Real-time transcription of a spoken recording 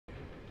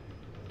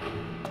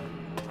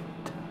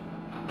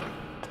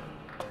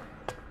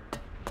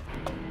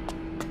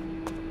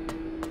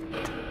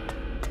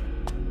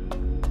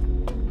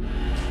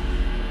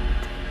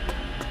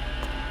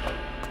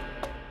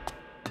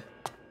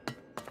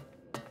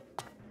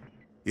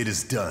It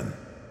is done.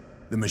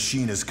 The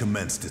machine has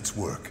commenced its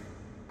work.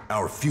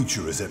 Our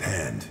future is at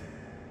hand.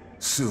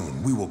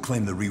 Soon, we will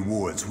claim the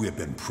rewards we have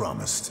been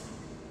promised.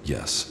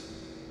 Yes,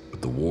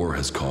 but the war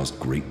has caused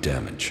great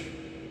damage.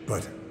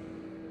 But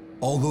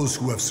all those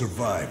who have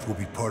survived will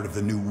be part of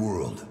the new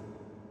world.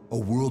 A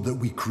world that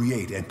we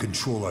create and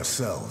control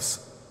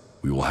ourselves.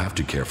 We will have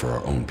to care for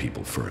our own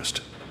people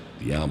first.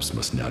 The Alps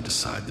must now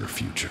decide their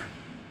future.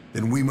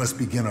 Then we must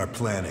begin our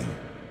planning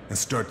and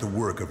start the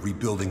work of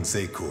rebuilding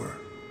Xacor.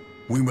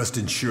 We must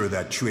ensure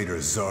that traitor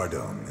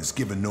Zardom is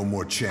given no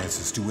more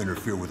chances to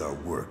interfere with our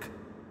work.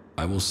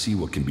 I will see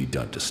what can be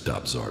done to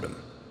stop Zardom.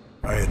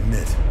 I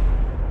admit,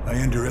 I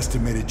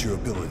underestimated your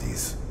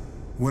abilities.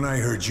 When I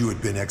heard you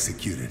had been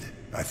executed,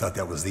 I thought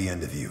that was the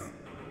end of you.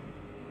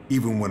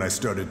 Even when I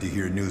started to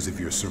hear news of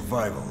your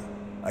survival,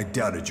 I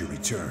doubted your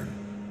return.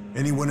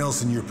 Anyone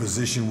else in your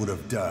position would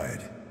have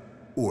died,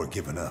 or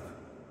given up.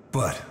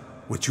 But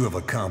what you have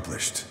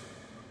accomplished,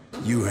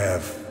 you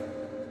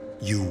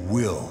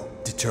will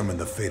determine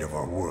the fate of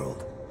our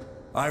world.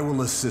 I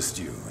will assist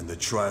you in the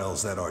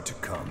trials that are to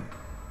come.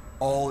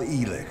 All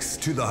ELEX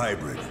to the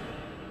hybrid.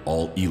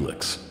 All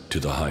ELEX to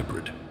the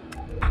hybrid.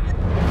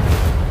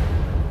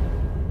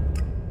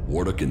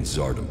 Wardock and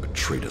Zardom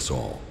betrayed us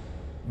all.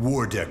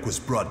 Wardeck was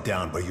brought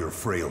down by your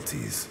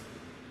frailties.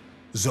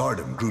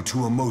 Zardom grew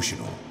too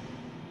emotional.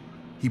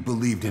 He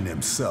believed in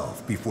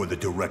himself before the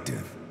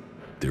directive.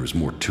 There is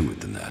more to it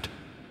than that.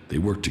 They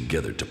worked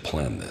together to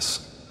plan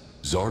this.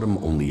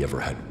 Zardom only ever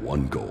had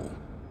one goal.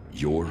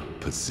 Your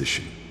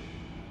position.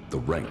 The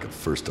rank of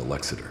First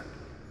Elexiter.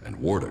 And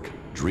Wardock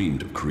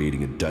dreamed of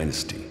creating a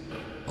dynasty.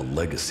 A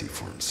legacy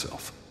for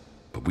himself.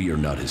 But we are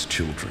not his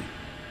children.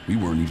 We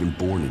weren't even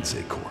born in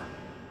Xacor.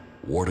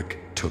 Wardock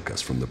took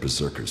us from the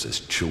Berserkers as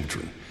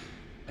children,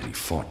 and he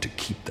fought to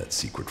keep that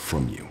secret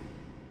from you.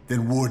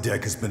 Then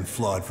Wardeck has been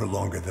flawed for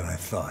longer than I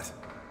thought.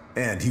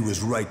 And he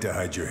was right to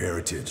hide your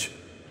heritage.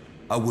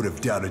 I would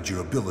have doubted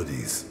your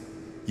abilities.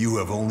 You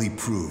have only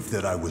proved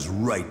that I was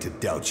right to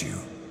doubt you.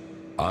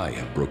 I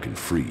have broken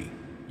free.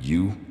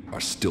 You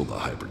are still the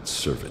hybrid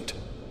servant.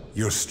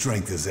 Your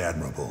strength is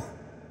admirable,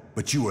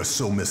 but you are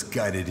so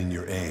misguided in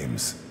your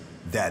aims.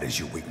 That is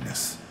your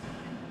weakness.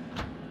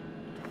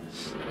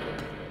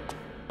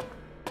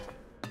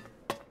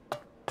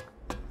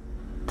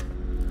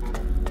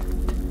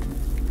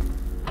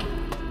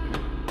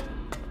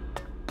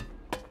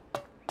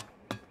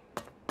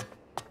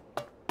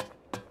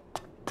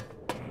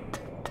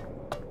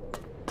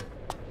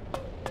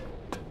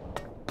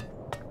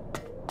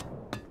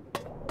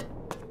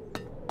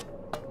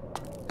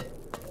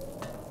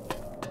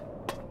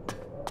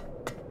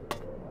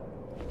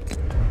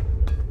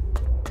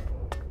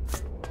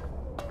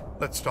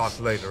 Let's talk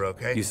later,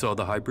 okay? You saw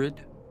the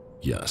hybrid?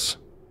 Yes.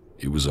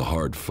 It was a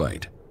hard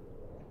fight,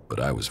 but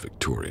I was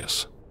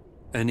victorious.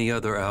 Any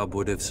other Alb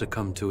would have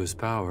succumbed to his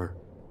power.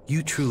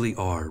 You truly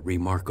are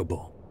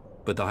remarkable.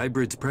 But the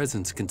hybrid's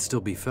presence can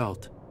still be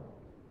felt.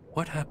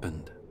 What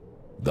happened?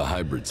 The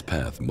hybrid's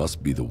path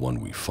must be the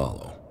one we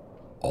follow.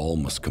 All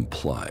must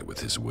comply with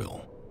his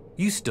will.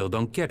 You still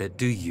don't get it,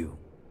 do you?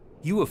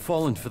 You have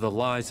fallen for the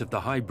lies of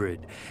the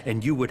hybrid,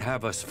 and you would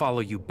have us follow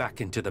you back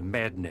into the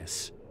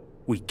madness.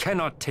 We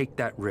cannot take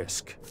that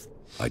risk.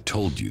 I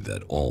told you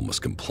that all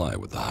must comply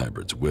with the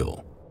hybrid's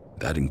will.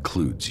 That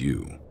includes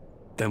you.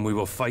 Then we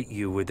will fight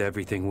you with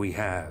everything we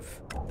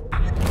have.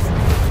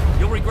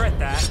 You'll regret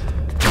that.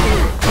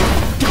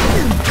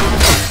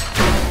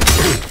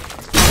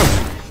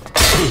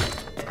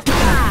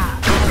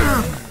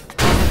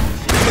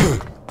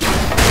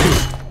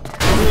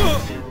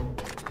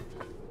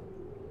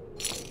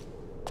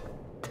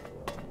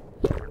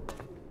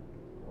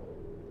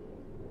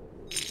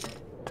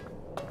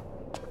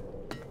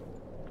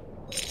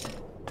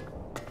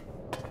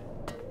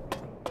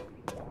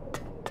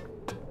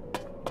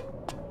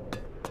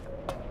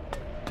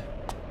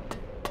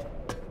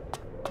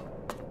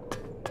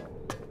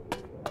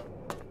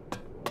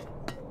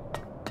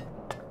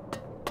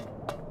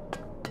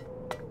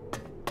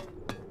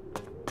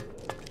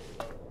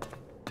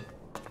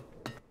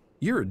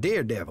 You're a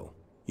daredevil.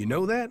 You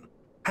know that?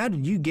 How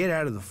did you get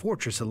out of the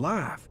fortress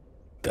alive?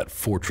 That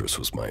fortress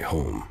was my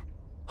home.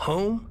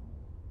 Home?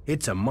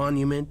 It's a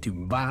monument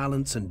to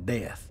violence and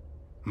death.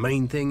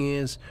 Main thing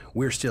is,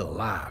 we're still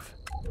alive.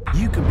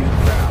 You can be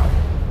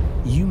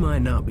proud. You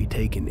might not be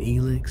taking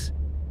ELEX,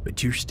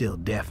 but you're still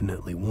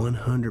definitely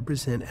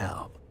 100%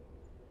 Alp.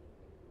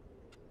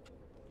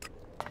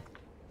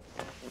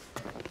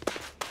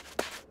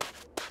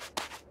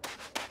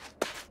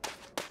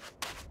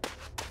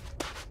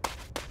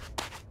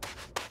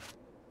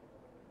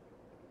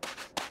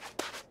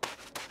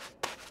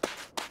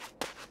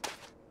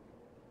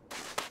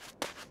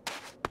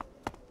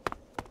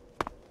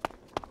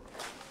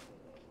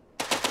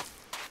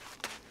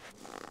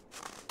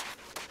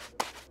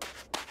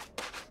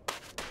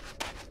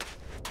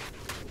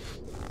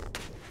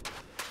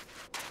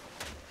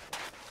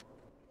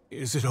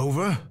 Is it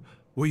over?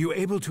 Were you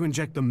able to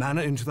inject the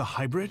mana into the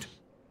hybrid?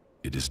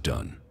 It is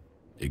done.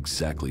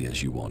 Exactly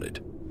as you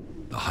wanted.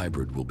 The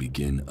hybrid will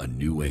begin a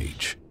new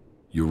age.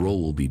 Your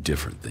role will be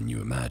different than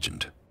you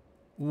imagined.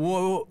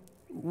 Whoa,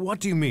 what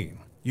do you mean?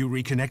 You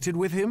reconnected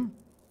with him?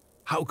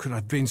 How could I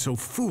have been so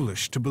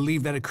foolish to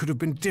believe that it could have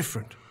been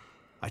different?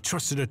 I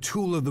trusted a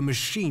tool of the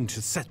machine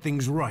to set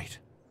things right.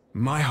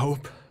 My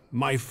hope,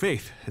 my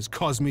faith, has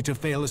caused me to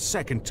fail a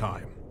second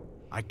time.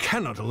 I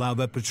cannot allow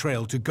that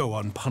betrayal to go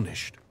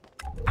unpunished.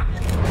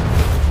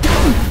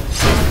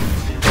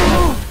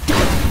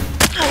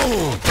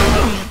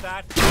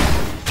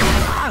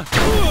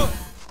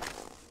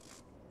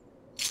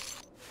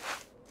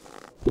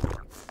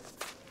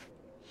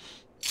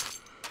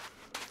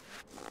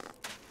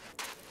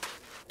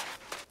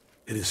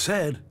 It is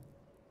said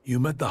you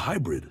met the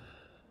hybrid.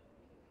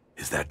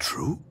 Is that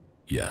true?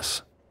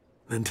 Yes.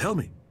 Then tell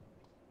me,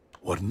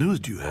 what news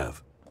do you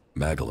have?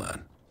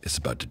 Magalan is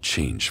about to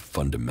change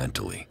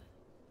fundamentally.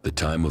 The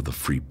time of the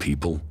free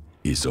people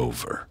is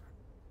over.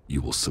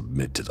 You will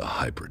submit to the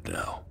hybrid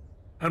now.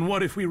 And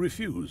what if we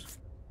refuse?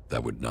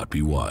 That would not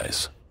be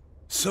wise.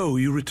 So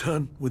you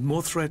return with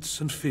more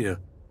threats and fear,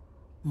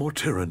 more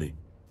tyranny.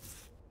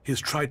 He has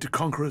tried to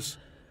conquer us,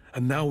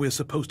 and now we are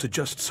supposed to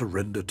just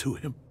surrender to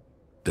him.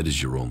 That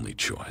is your only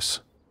choice.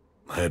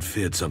 I had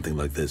feared something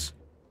like this.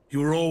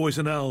 You were always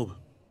an Alb,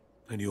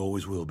 and you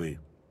always will be.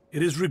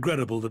 It is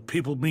regrettable that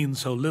people mean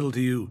so little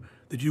to you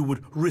that you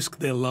would risk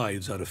their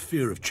lives out of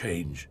fear of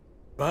change.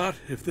 But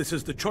if this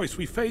is the choice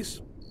we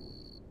face,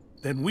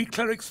 then we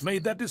clerics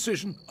made that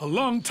decision a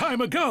long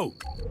time ago.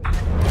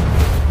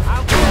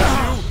 I'll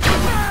kill you!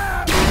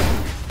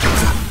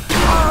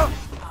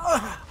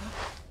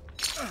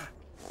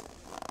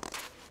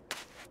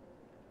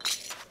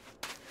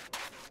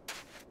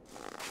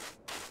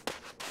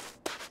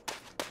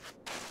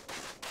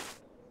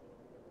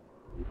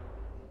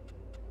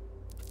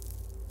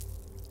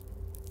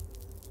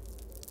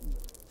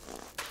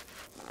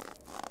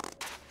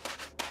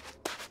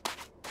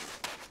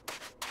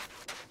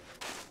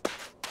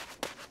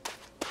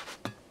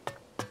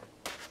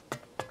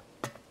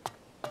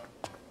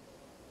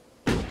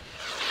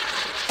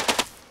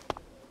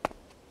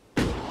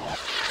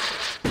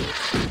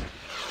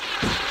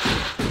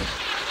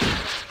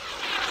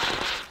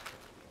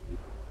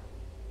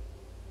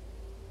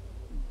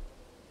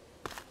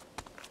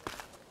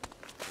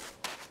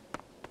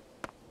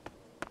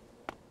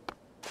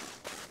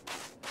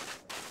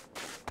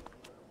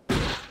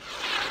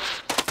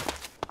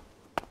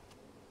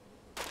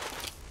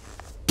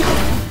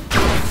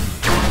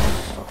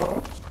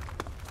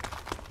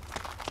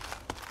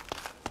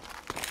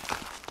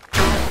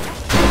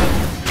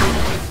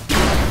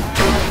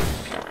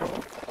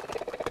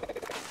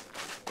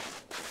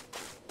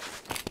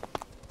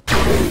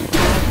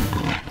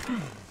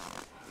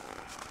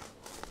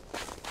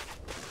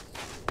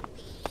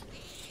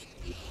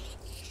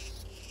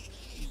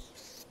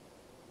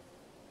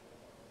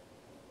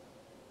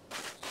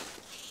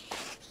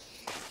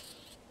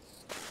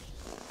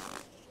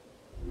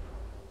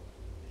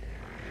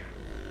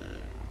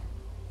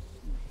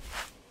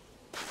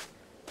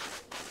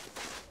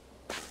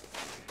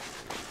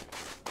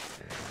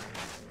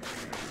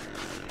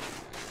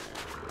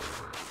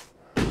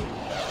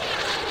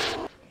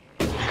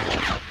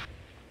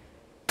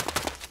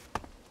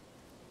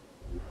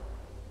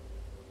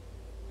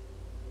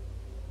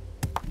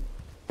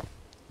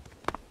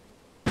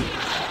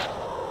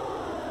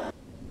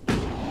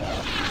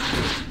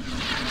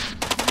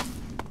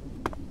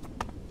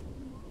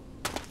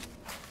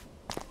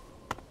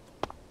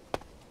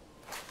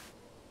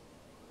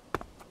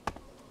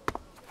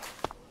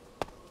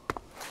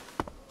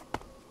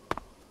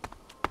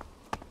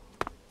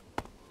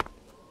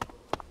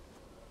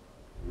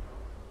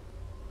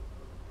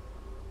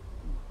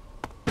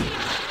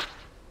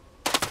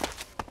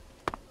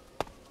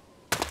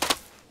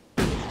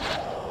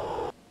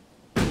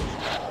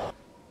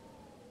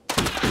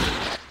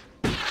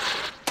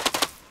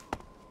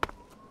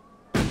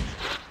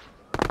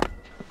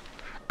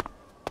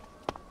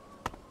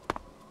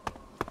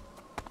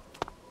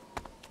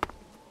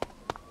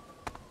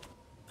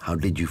 How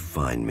did you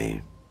find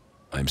me?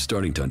 I'm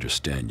starting to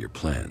understand your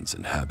plans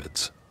and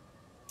habits.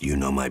 You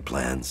know my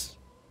plans?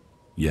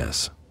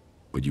 Yes,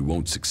 but you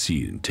won't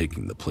succeed in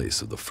taking the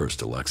place of the first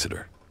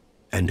Elexiter.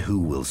 And who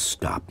will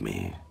stop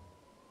me?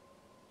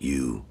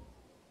 You.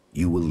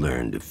 You will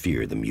learn to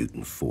fear the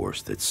mutant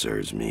force that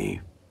serves me.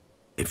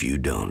 If you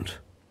don't,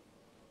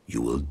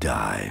 you will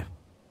die.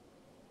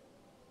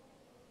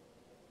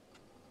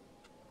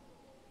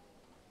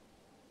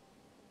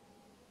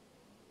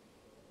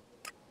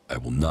 I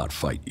will not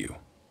fight you.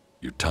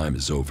 Your time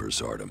is over,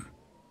 Zardom.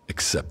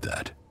 Accept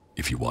that,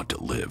 if you want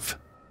to live.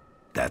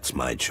 That's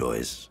my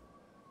choice.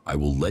 I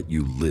will let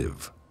you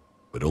live,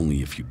 but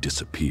only if you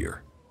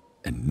disappear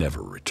and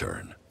never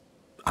return.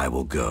 I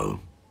will go.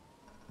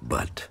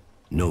 But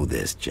know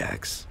this,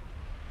 Jax.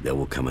 There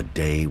will come a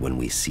day when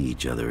we see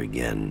each other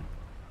again.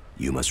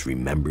 You must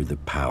remember the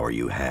power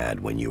you had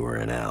when you were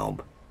an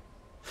Alb.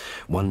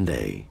 One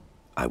day,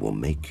 I will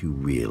make you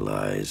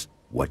realize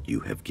what you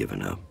have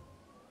given up.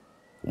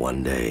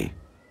 One day,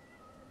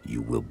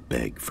 you will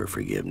beg for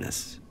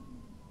forgiveness.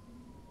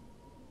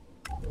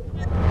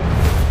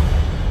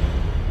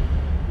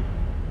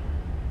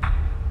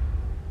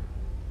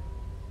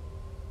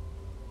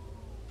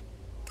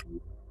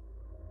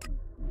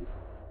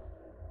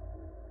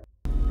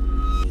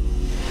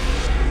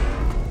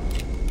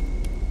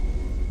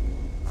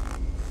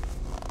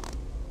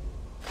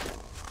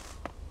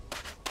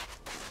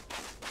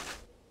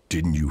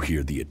 Didn't you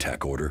hear the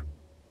attack order?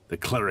 The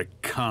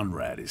cleric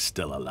Conrad is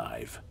still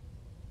alive.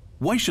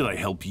 Why should I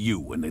help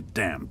you and the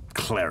damn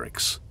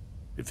clerics?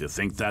 If you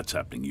think that's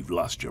happening, you've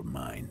lost your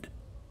mind.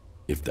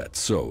 If that's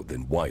so,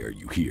 then why are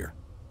you here?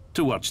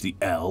 To watch the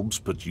Albs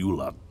put you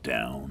lot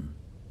down.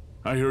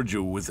 I heard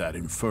you with that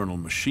infernal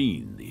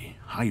machine, the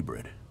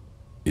hybrid.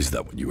 Is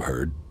that what you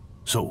heard?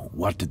 So,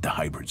 what did the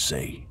hybrid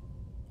say?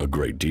 A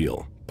great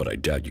deal, but I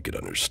doubt you could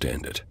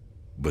understand it.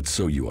 But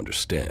so you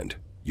understand,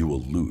 you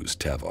will lose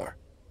Tavar.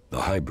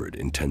 The hybrid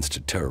intends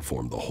to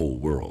terraform the whole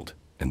world,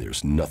 and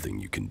there's nothing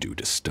you can do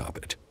to stop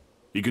it.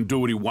 He can do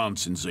what he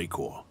wants in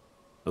Xacor.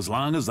 As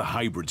long as the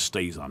hybrid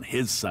stays on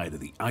his side of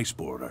the ice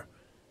border,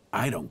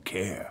 I don't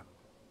care.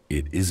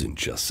 It isn't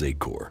just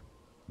Xacor.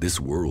 This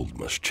world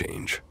must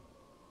change.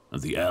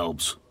 And the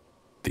Albs?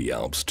 The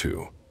Albs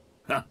too.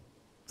 Huh.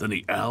 Then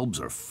the Albs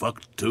are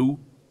fucked too?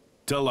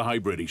 Tell the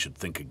hybrid he should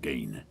think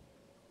again.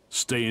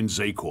 Stay in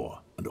Xacor,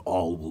 and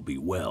all will be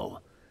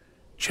well.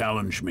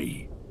 Challenge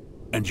me,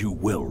 and you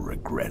will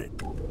regret it.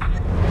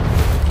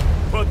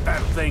 Put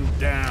that thing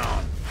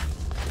down!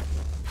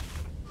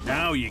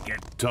 Now you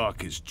get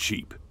talk is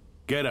cheap.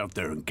 Get out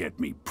there and get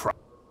me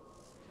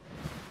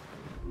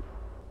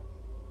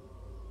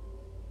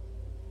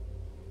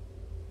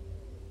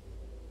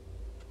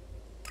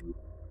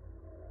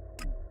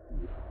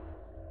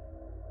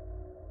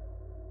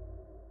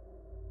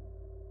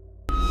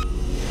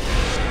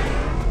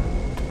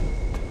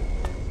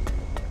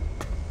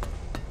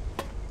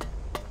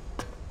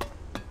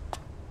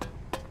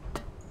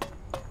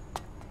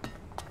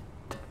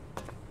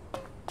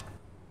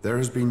There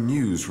has been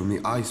news from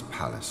the Ice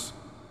Palace.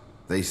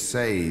 They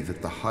say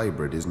that the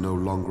hybrid is no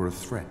longer a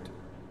threat.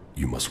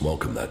 You must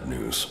welcome that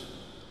news.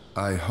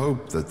 I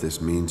hope that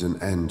this means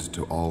an end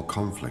to all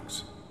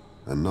conflicts,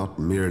 and not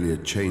merely a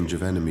change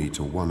of enemy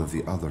to one of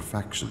the other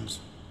factions.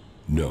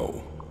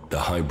 No, the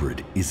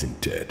hybrid isn't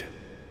dead.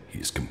 He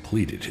has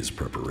completed his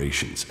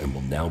preparations and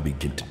will now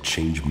begin to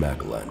change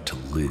Magalan to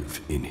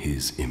live in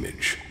his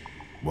image.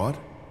 What?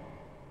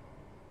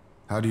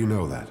 How do you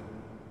know that?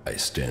 I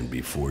stand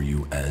before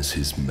you as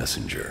his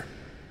messenger,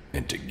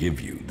 and to give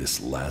you this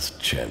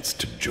last chance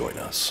to join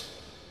us.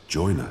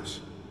 Join us?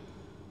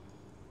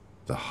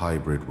 The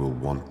hybrid will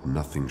want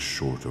nothing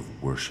short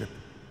of worship.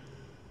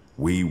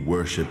 We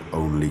worship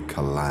only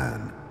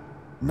Kalan,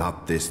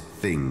 not this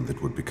thing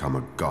that would become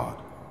a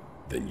god.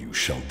 Then you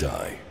shall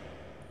die.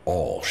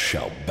 All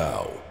shall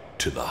bow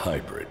to the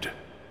hybrid.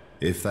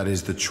 If that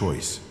is the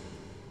choice,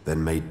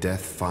 then may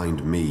death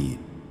find me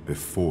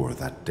before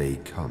that day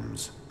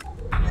comes.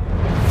 So,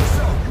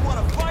 you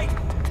wanna fight?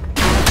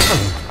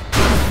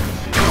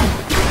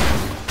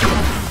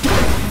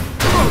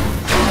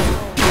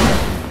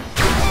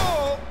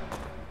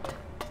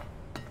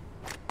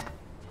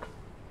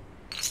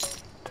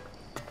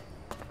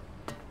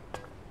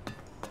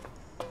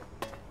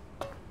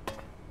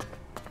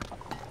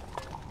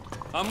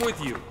 I'm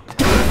with you.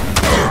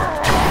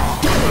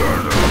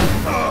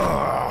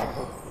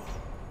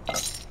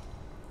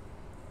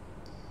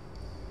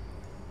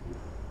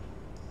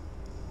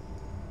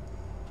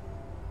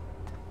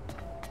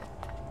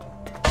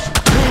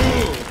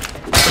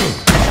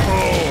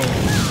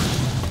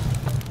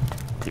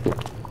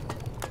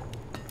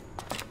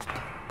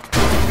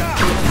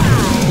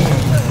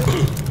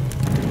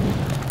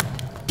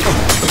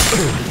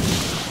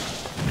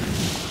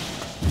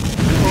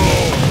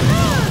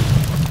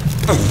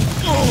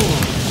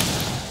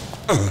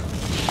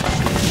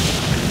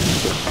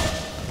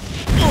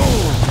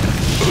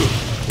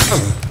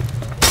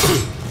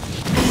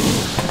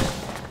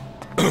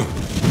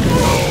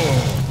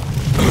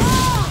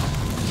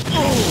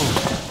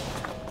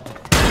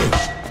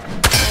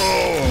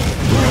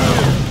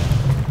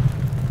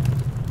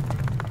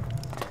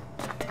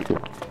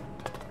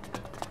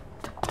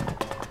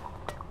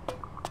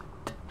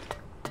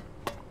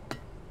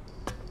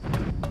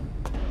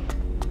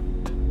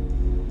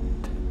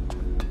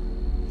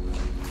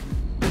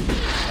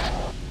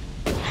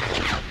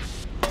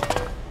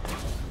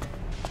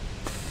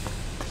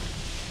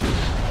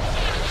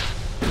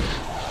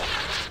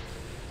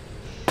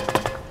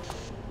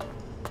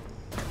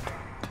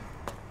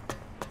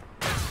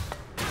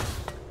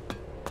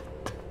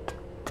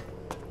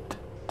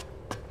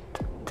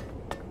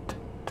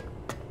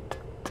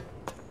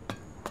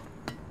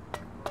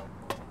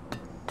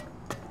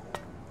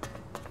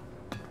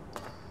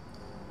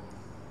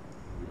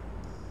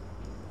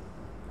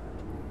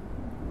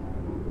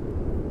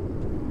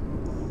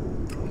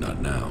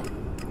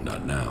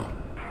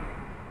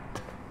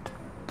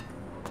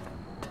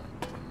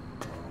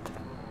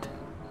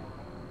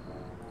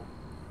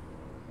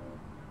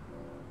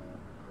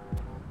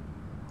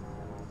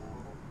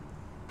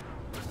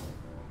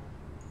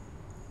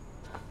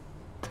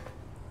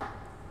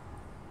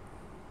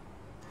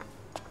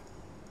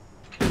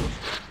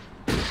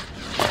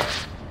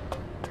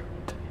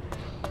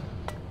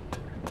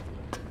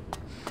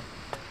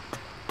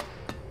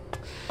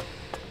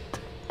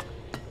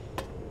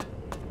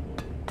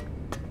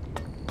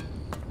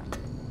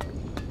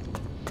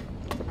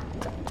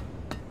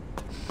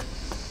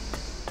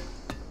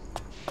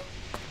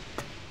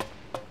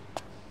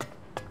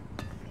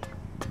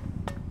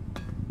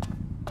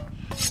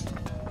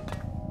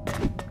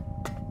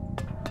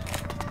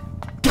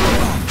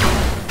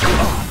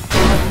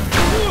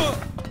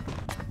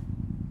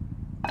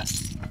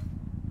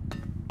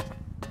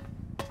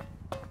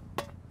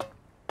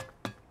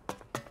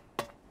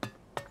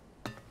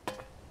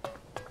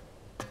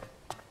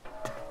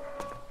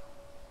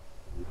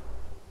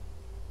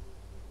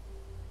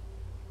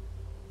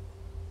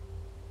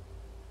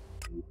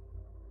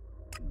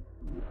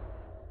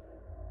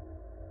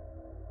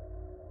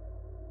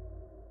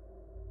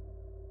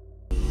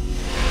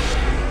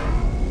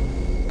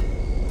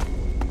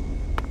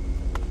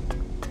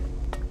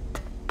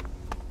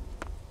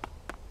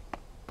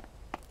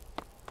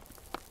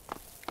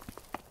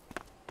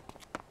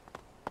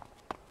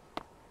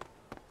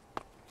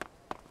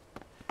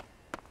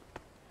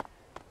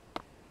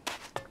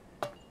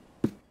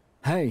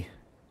 Hey,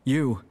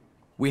 you.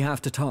 We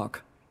have to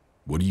talk.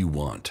 What do you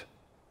want?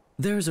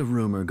 There's a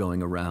rumor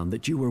going around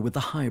that you were with the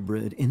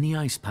hybrid in the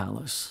Ice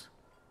Palace.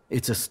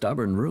 It's a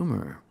stubborn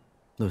rumor.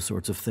 Those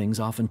sorts of things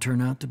often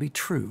turn out to be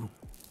true.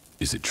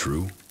 Is it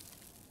true?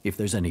 If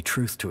there's any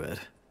truth to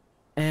it.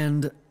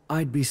 And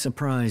I'd be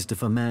surprised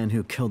if a man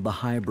who killed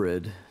the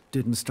hybrid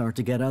didn't start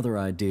to get other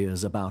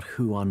ideas about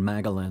who on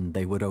Magalan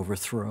they would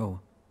overthrow.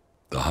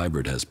 The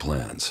hybrid has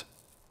plans.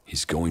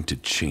 He's going to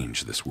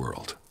change this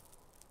world.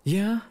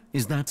 Yeah?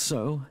 Is that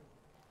so?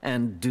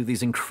 And do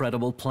these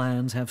incredible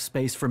plans have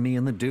space for me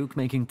and the Duke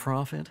making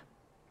profit?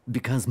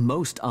 Because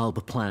most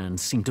Alb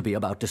plans seem to be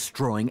about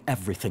destroying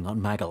everything on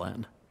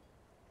Magalan.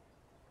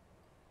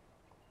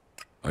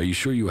 Are you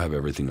sure you have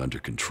everything under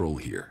control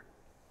here?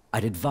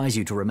 I'd advise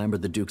you to remember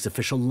the Duke's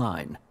official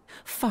line.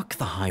 Fuck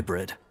the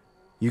hybrid.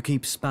 You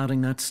keep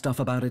spouting that stuff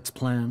about its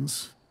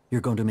plans,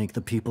 you're going to make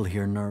the people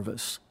here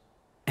nervous.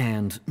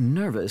 And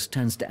nervous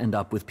tends to end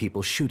up with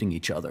people shooting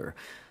each other.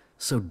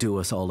 So do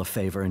us all a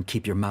favor and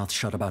keep your mouth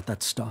shut about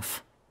that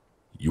stuff.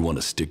 You want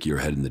to stick your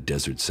head in the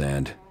desert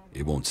sand?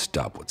 It won't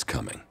stop what's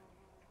coming.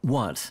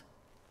 What?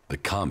 The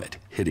comet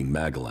hitting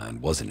Magalan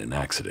wasn't an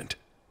accident.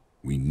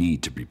 We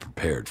need to be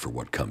prepared for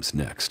what comes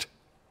next.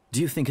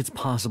 Do you think it's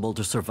possible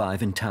to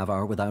survive in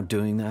Tavar without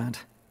doing that?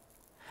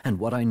 And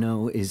what I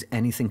know is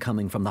anything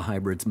coming from the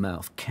hybrid's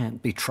mouth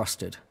can't be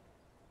trusted.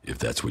 If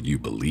that's what you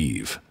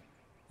believe.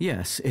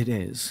 Yes, it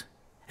is.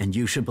 And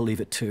you should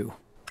believe it too.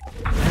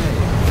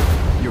 Hey,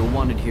 you're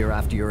wanted here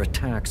after your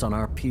attacks on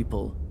our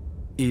people.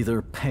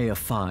 Either pay a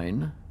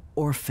fine,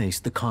 or face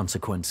the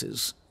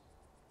consequences.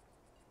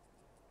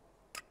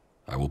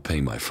 I will pay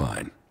my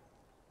fine.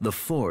 The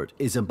fort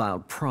is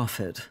about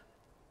profit.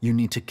 You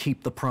need to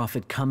keep the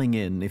profit coming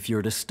in if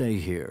you're to stay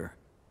here.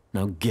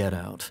 Now get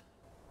out.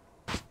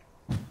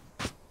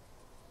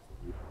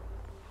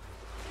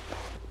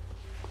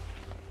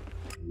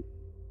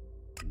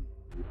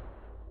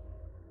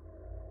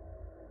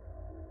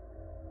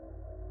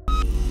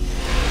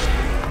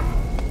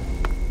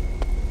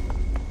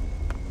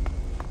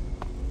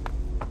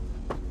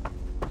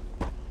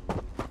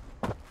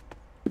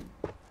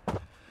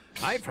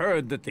 I've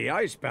heard that the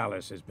Ice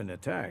Palace has been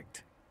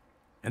attacked,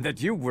 and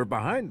that you were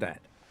behind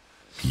that.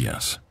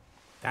 Yes.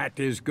 That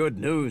is good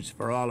news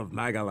for all of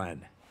Magalan.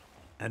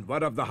 And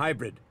what of the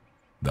hybrid?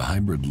 The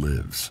hybrid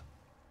lives.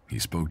 He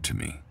spoke to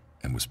me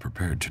and was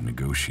prepared to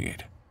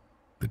negotiate.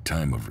 The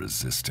time of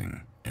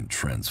resisting and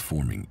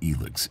transforming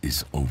ELEX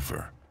is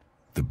over.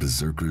 The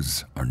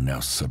Berserkers are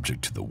now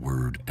subject to the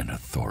word and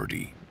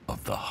authority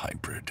of the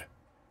hybrid.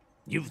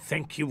 You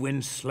think you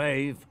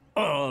enslave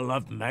all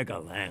of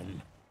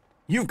Magalan?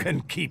 You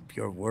can keep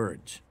your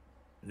words.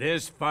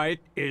 This fight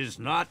is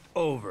not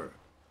over.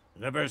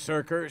 The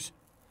Berserkers,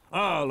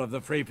 all of the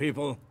free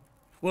people,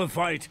 will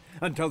fight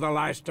until the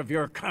last of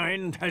your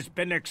kind has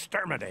been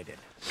exterminated.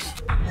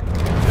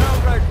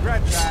 You'll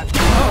regret that.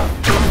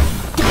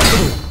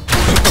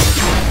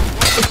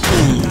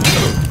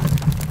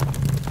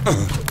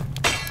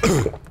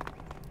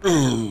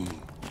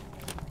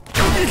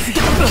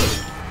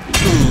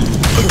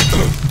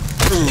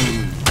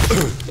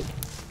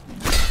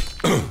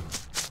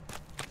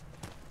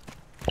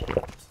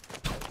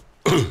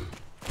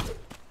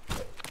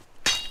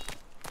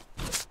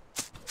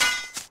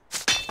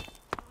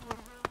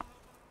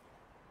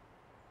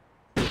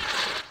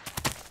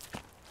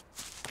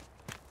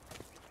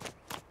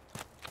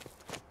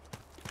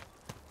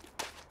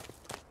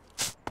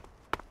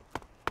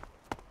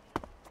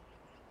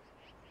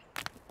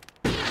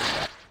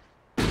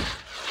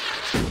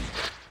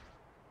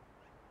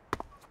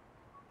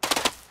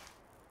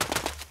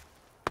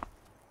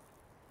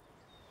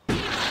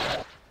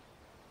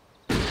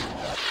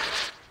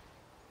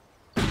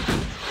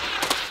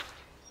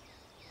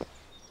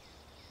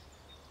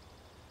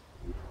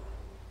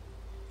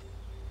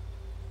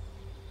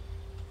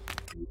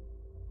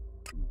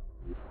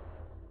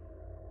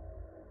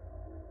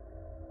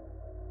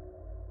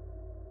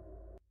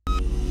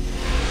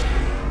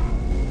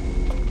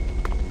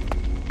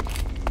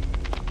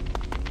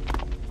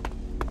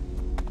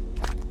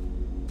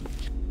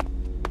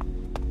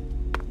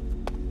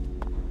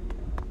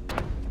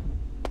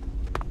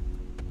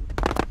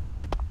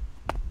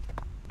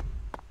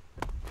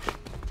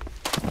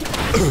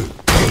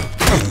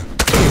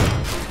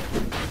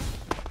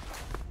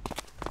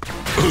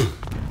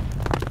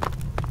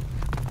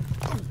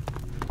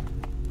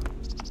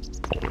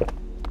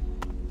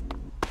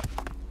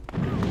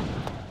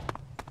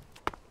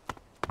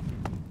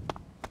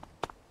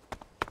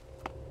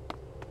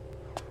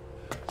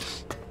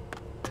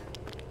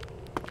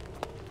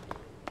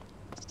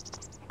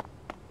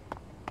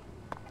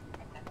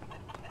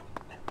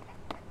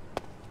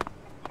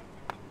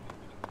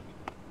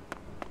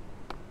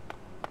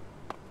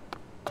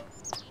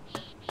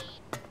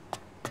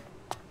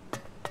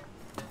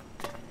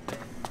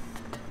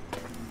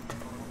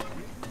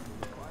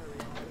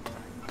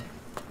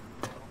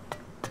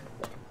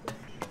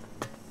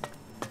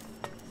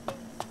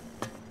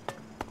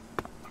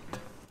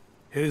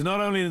 It is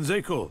not only in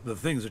Xacor that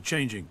things are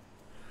changing.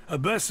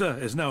 Abessa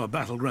is now a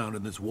battleground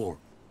in this war.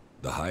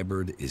 The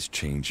hybrid is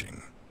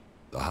changing.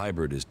 The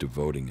hybrid is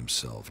devoting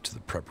himself to the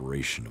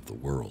preparation of the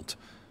world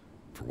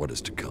for what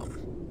is to come.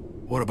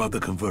 What about the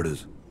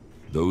converters?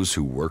 Those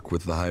who work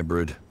with the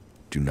hybrid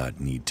do not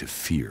need to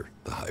fear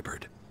the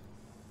hybrid.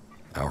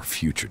 Our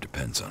future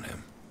depends on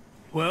him.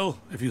 Well,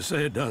 if you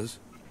say it does,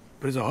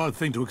 but it's a hard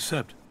thing to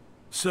accept.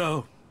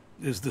 So,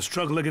 is the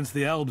struggle against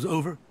the Albs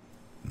over?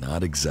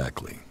 Not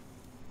exactly.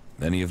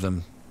 Many of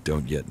them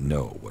don't yet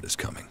know what is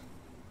coming.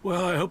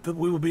 Well, I hope that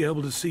we will be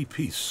able to see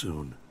peace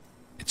soon.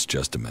 It's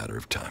just a matter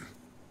of time.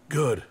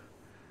 Good.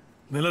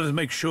 Then let us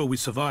make sure we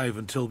survive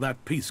until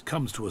that peace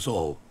comes to us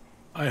all.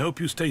 I hope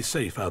you stay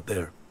safe out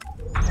there.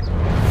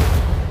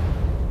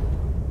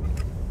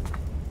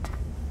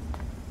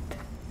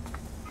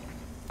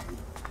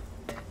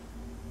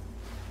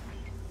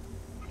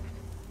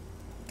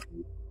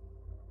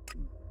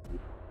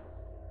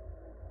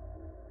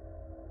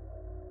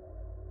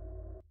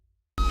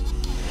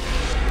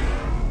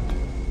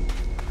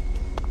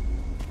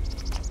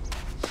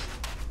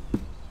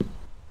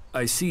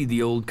 I see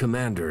the old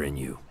commander in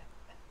you,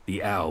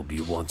 the Alb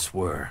you once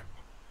were.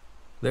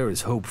 There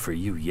is hope for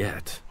you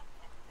yet.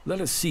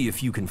 Let us see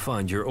if you can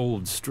find your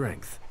old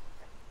strength.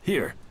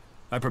 Here,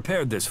 I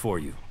prepared this for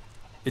you.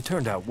 It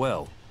turned out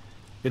well.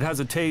 It has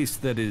a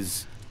taste that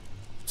is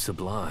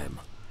sublime.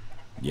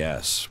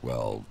 Yes,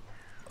 well,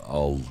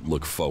 I'll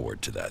look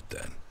forward to that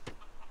then.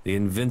 The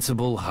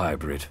invincible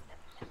hybrid.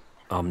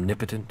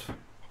 Omnipotent,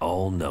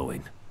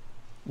 all-knowing.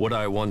 What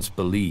I once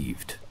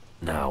believed,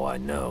 now I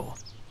know.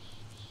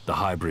 The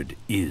hybrid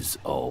is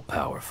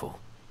all-powerful.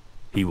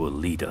 He will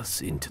lead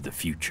us into the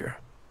future.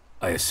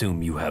 I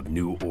assume you have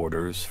new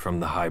orders from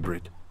the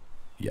hybrid?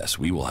 Yes,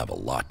 we will have a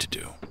lot to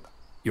do.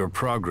 Your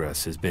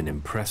progress has been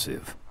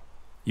impressive.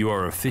 You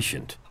are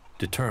efficient,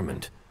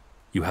 determined.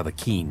 You have a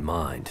keen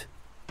mind.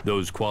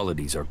 Those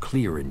qualities are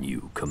clear in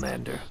you,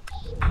 Commander.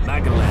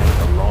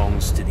 Magalan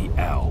belongs to the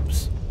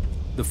Albs.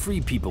 The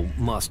free people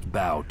must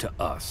bow to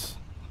us.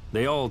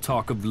 They all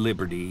talk of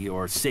liberty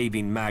or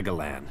saving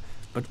Magalan,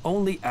 but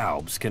only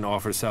Albs can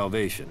offer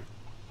salvation.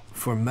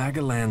 For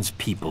Magalan's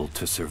people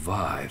to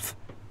survive,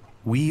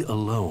 we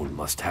alone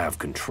must have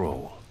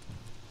control.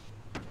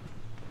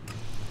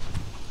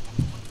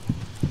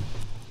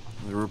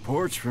 The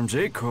reports from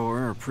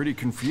Xacor are pretty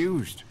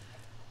confused.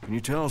 Can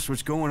you tell us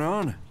what's going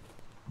on?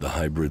 The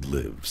hybrid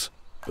lives,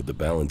 but the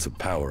balance of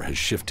power has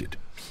shifted.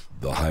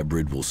 The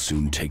hybrid will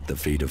soon take the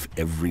fate of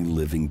every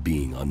living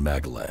being on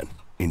Magalan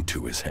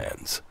into his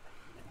hands.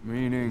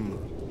 Meaning...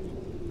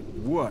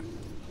 what?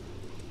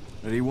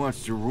 That he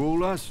wants to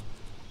rule us?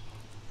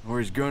 Or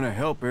he's gonna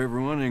help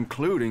everyone,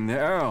 including the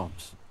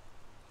Albs?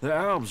 The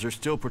Albs are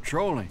still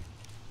patrolling.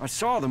 I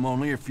saw them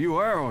only a few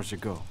hours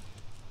ago.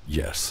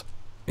 Yes,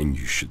 and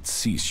you should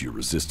cease your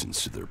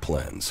resistance to their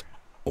plans.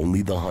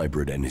 Only the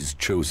hybrid and his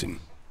chosen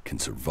can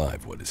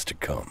survive what is to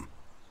come.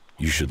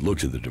 You should look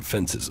to the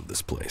defenses of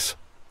this place.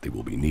 They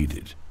will be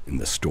needed in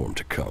the storm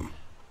to come.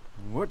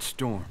 What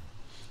storm?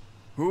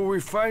 Who are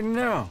we fighting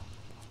now?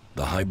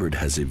 The hybrid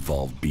has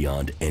evolved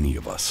beyond any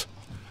of us.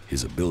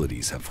 His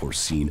abilities have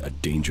foreseen a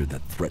danger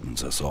that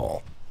threatens us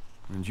all.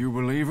 And you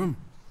believe him?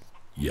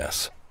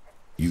 Yes.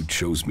 You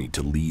chose me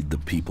to lead the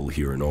people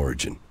here in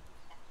Origin.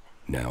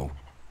 Now,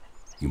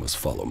 you must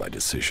follow my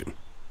decision.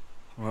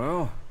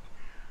 Well,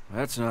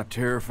 that's not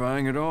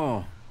terrifying at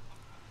all.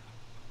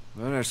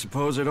 But I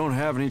suppose I don't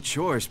have any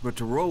choice but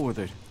to roll with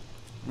it.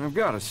 And I've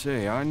got to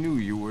say, I knew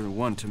you were the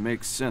one to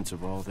make sense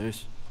of all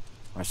this.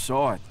 I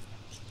saw it.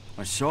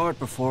 I saw it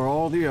before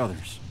all the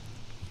others.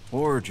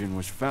 Origin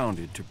was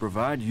founded to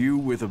provide you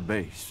with a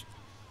base.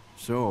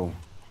 So,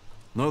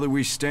 know that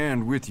we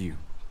stand with you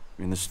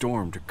in the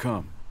storm to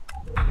come.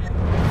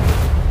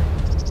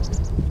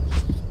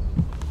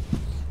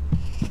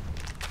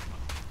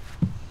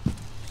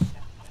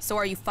 So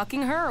are you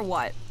fucking her or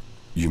what?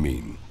 You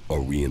mean,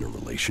 are we in a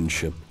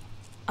relationship?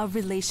 A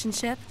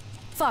relationship?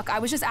 Fuck, I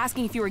was just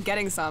asking if you were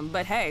getting some,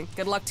 but hey,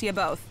 good luck to you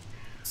both.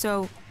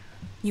 So,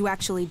 you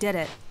actually did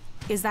it.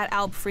 Is that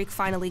Alb freak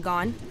finally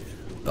gone?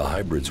 The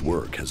hybrid's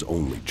work has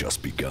only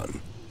just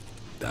begun.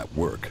 That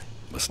work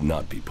must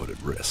not be put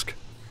at risk.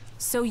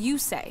 So you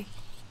say.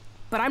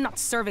 But I'm not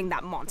serving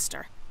that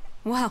monster.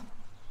 Well,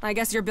 I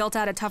guess you're built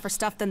out of tougher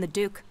stuff than the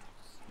Duke.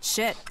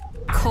 Shit.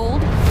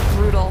 Cold,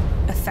 brutal,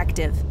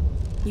 effective.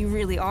 You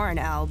really are an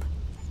Alb.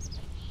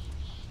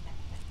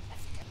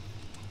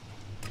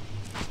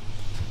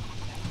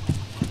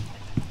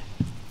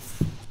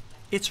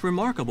 It's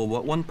remarkable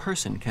what one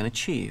person can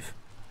achieve.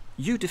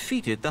 You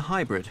defeated the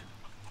hybrid.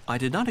 I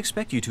did not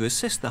expect you to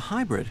assist the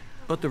hybrid,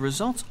 but the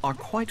results are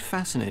quite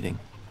fascinating.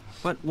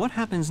 But what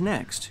happens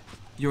next?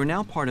 You're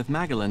now part of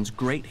Magalan's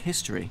great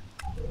history.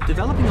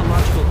 Developing a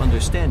logical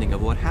understanding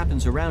of what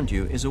happens around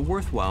you is a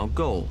worthwhile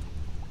goal.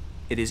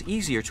 It is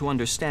easier to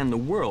understand the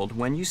world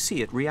when you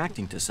see it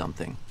reacting to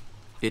something.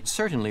 It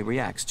certainly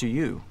reacts to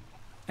you.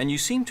 And you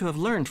seem to have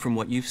learned from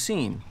what you've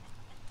seen.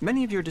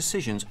 Many of your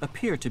decisions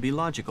appear to be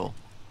logical.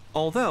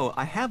 Although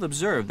I have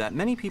observed that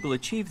many people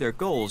achieve their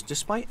goals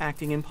despite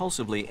acting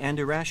impulsively and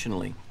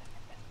irrationally.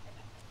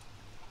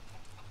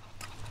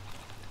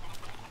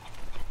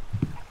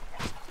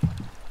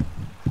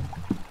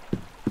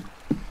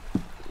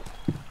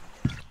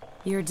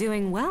 You're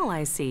doing well,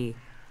 I see.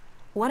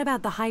 What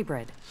about the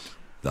hybrid?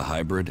 The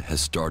hybrid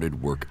has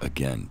started work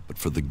again, but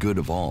for the good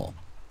of all.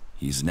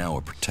 He's now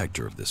a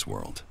protector of this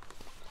world.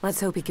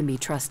 Let's hope he can be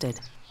trusted.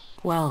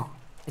 Well,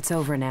 it's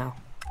over now.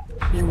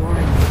 You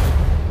worry me.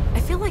 I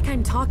feel like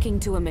I'm talking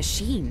to a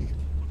machine.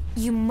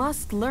 You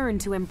must learn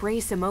to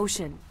embrace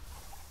emotion.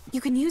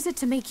 You can use it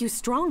to make you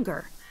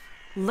stronger.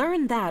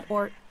 Learn that,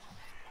 or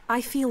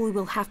I feel we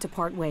will have to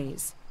part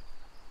ways.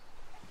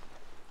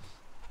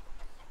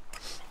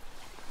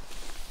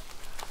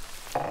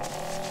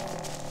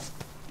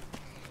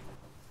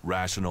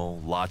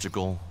 Rational,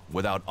 logical,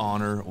 without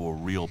honor or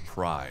real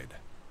pride.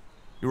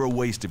 You're a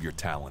waste of your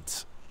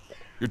talents.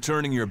 You're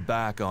turning your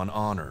back on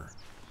honor.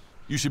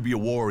 You should be a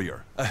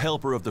warrior, a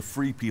helper of the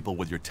free people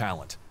with your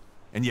talent,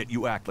 and yet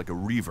you act like a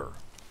reaver,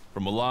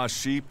 from a lost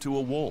sheep to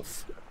a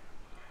wolf.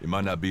 You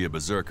might not be a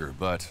berserker,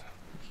 but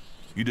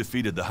you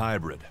defeated the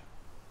hybrid.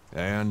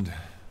 And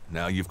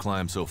now you've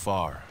climbed so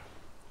far.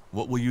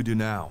 What will you do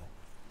now?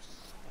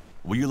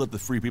 Will you let the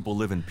free people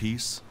live in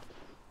peace?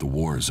 The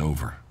war is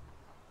over.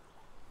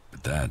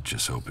 But that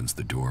just opens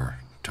the door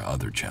to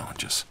other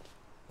challenges.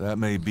 That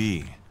may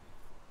be.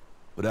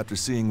 But after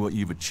seeing what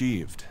you've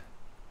achieved,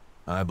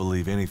 I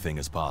believe anything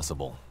is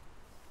possible.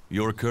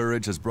 Your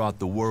courage has brought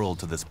the world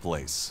to this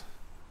place.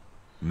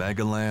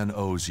 Magalan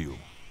owes you.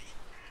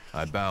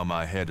 I bow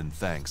my head in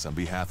thanks on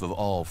behalf of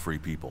all free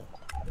people.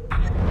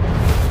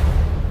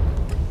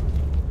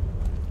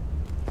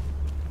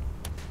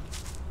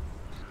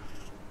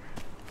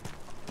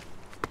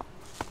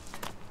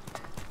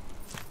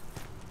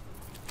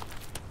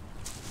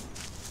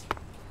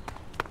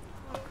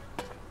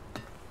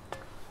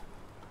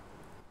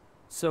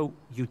 So,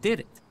 you did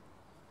it.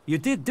 You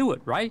did do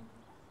it, right?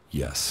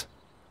 Yes.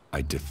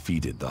 I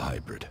defeated the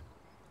hybrid.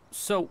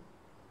 So,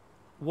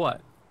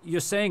 what?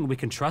 You're saying we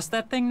can trust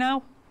that thing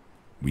now?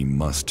 We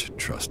must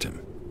trust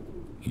him.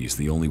 He's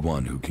the only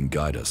one who can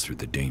guide us through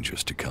the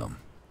dangers to come.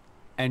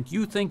 And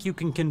you think you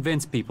can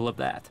convince people of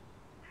that?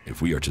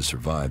 If we are to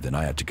survive, then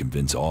I have to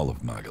convince all of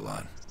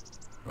Magalan,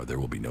 or there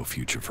will be no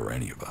future for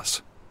any of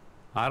us.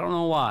 I don't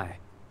know why,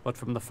 but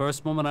from the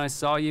first moment I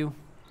saw you,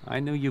 I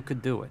knew you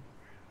could do it.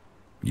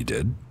 You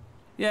did?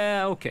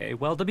 Yeah, okay.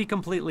 Well, to be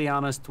completely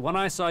honest, when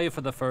I saw you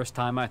for the first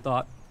time, I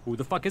thought, who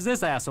the fuck is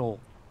this asshole?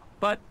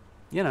 But,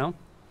 you know,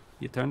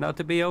 you turned out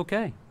to be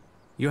okay.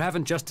 You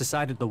haven't just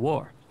decided the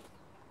war.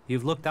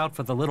 You've looked out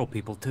for the little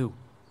people, too.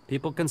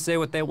 People can say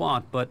what they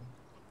want, but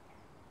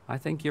I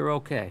think you're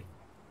okay.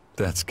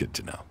 That's good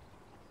to know.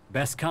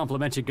 Best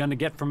compliment you're gonna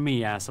get from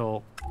me,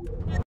 asshole.